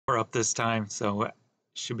power up this time, so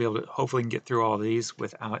should be able to hopefully get through all these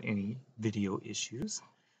without any video issues.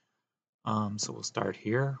 So we'll start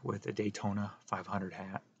here with a Daytona 500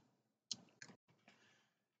 hat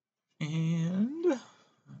and a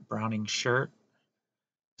Browning shirt.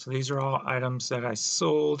 So these are all items that I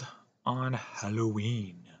sold on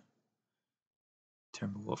Halloween.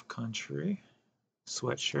 Timberwolf Country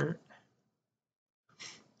sweatshirt.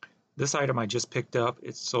 This item I just picked up.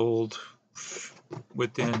 It sold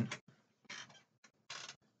within,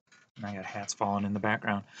 I got hats falling in the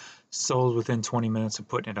background, sold within 20 minutes of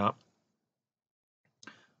putting it up.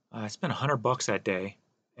 I spent $100 that day,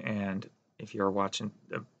 and if you're watching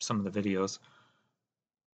some of the videos,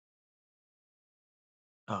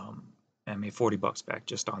 I made $40 back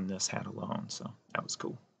just on this hat alone, so that was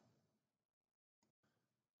cool.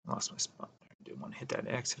 I lost my spot there. I didn't want to hit that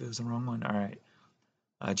X if it was the wrong one. All right.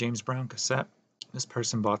 James Brown cassette. This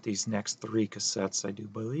person bought these next 3 cassettes, I do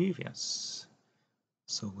believe. Yes.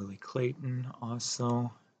 So Willie Clayton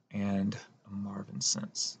also, and Marvin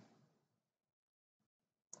Sense.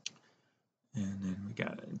 And then we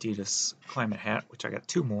got Adidas Climate Hat, which I got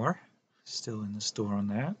 2 more. Still in the store on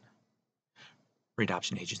that.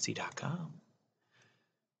 ReadOptionAgency.com.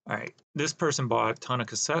 All right, this person bought a ton of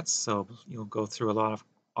cassettes, so you'll go through a lot of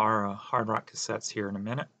our hard rock cassettes here in a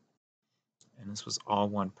minute. And this was all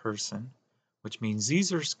one person, which means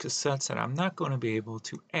these are cassettes that I'm not going to be able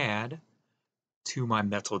to add to my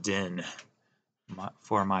Metal Den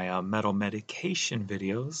for my metal medication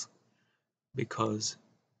videos because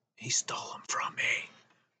he stole them from me.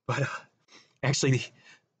 But actually,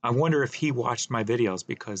 I wonder if he watched my videos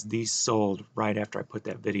because these sold right after I put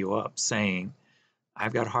that video up saying,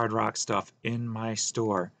 I've got hard rock stuff in my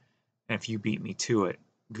store, and if you beat me to it,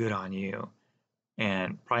 good on you.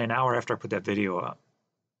 And probably an hour after I put that video up,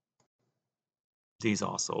 these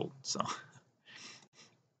all sold. So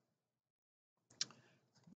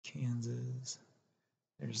Kansas.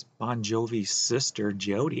 There's Bon Jovi's sister,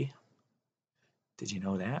 Jody. Did you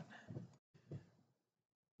know that?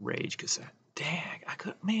 Rage cassette. Dang, I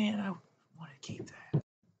could, man, I want to keep that.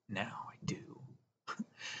 Now I do.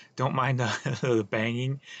 Don't mind the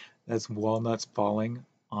banging. That's walnuts falling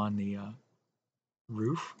on the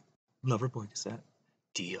roof. Loverboy cassette.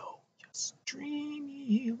 Dio. Yes. Dream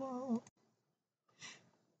Evil.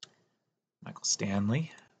 Michael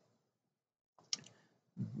Stanley.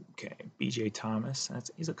 Okay, BJ Thomas.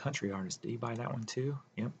 He's a country artist. Did you buy that one too?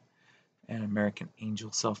 Yep. And American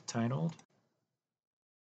Angel self-titled.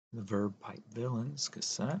 The Verb Pipe Villains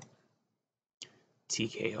cassette.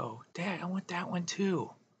 TKO. Dad, I want that one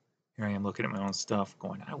too. Here I am looking at my own stuff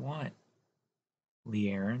going, I want Lee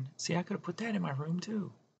Aaron. See, I could have put that in my room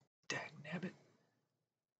too. Dag nabbit.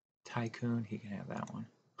 Tycoon, he can have that one.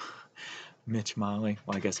 Mitch Molly.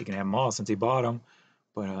 Well, I guess he can have them all since he bought them.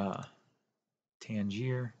 But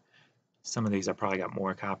Tangier. Some of these I probably got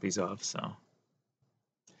more copies of, so.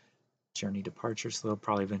 Journey Departure, so they'll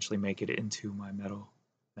probably eventually make it into my metal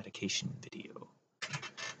medication video.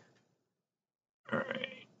 All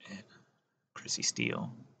right. And Chrissy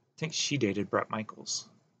Steele. I think she dated Bret Michaels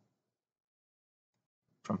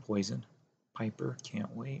from Poison. Piper,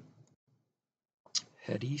 can't wait.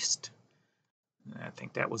 Head East. I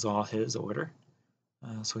think that was all his order.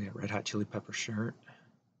 So we got Red Hot Chili Pepper shirt.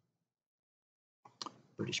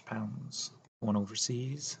 British Pounds, going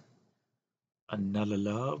overseas. Another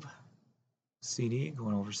Love CD,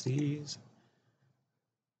 going overseas.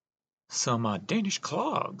 Some Danish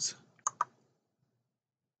clogs.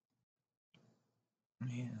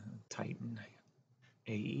 Yeah, Titan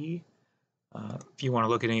AE. If you want to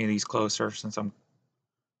look at any of these closer, since I'm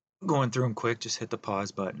going through them quick, just hit the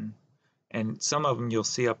pause button. And some of them you'll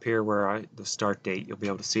see up here where the start date, you'll be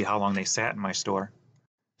able to see how long they sat in my store.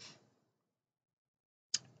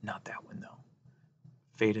 Not that one though.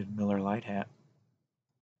 Faded Miller Lite hat.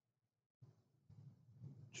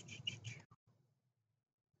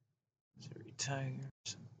 Missouri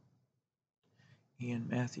Tigers. Ian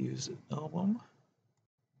Matthews album.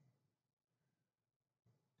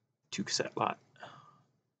 2 cassette lot.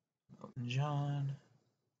 Elton John.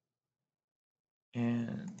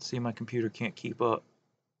 And see, my computer can't keep up.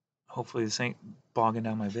 Hopefully this ain't bogging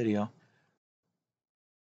down my video.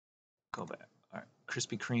 Go back. All right,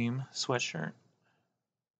 Krispy Kreme sweatshirt.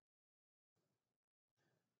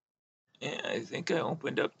 And I think I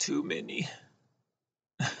opened up too many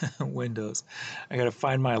windows. I gotta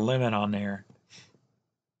find my limit on there.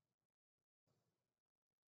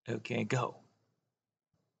 Okay, go.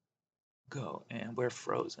 Go, and we're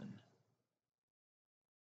frozen.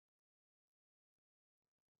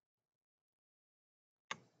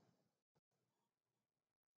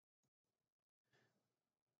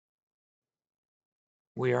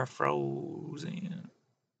 We are frozen.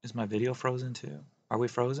 Is my video frozen too? Are we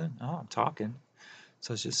frozen? Oh, I'm talking.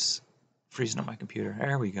 So it's just freezing up my computer.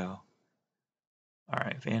 There we go. All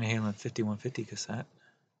right, Van Halen 5150 cassette.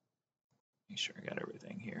 Make sure I got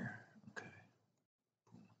everything here. Okay.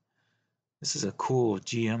 This is a cool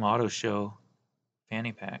GM Auto Show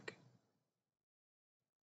fanny pack.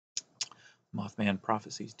 Mothman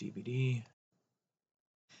Prophecies DVD.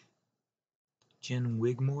 Jen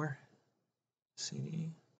Wigmore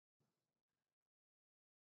CD.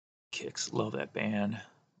 Kicks, love that band.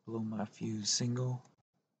 Blow My Fuse single.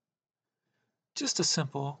 Just a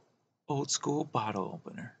simple old school bottle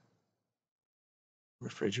opener.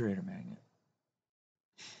 Refrigerator magnet.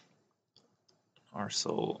 Our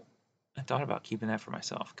Soul. I thought about keeping that for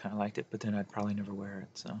myself. Kind of liked it, but then I'd probably never wear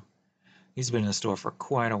it. So he's been in the store for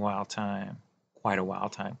quite a long time. Quite a long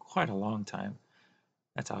time.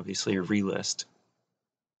 That's obviously a relist.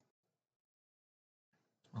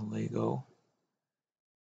 A Lego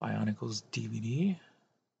Bionicles DVD.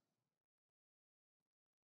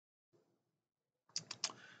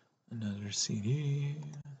 Another CD.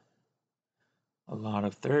 A lot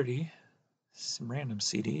of 30. Some random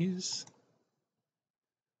CDs.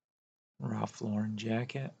 Ralph Lauren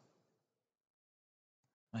jacket.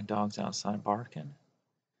 My dog's outside barking.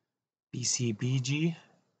 BCBG.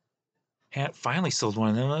 Finally sold one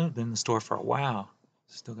of them. I've been in the store for a while.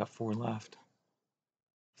 Still got 4 left.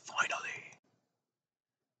 Finally.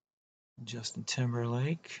 Justin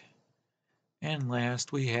Timberlake. And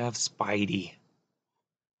last we have Spidey.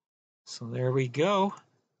 So there we go.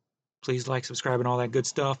 Please like, subscribe, and all that good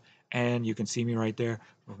stuff. And you can see me right there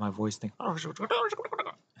with my voice thing.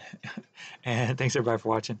 And thanks everybody for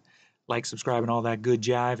watching. Like, subscribe, and all that good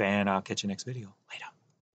jive. And I'll catch you next video. Later.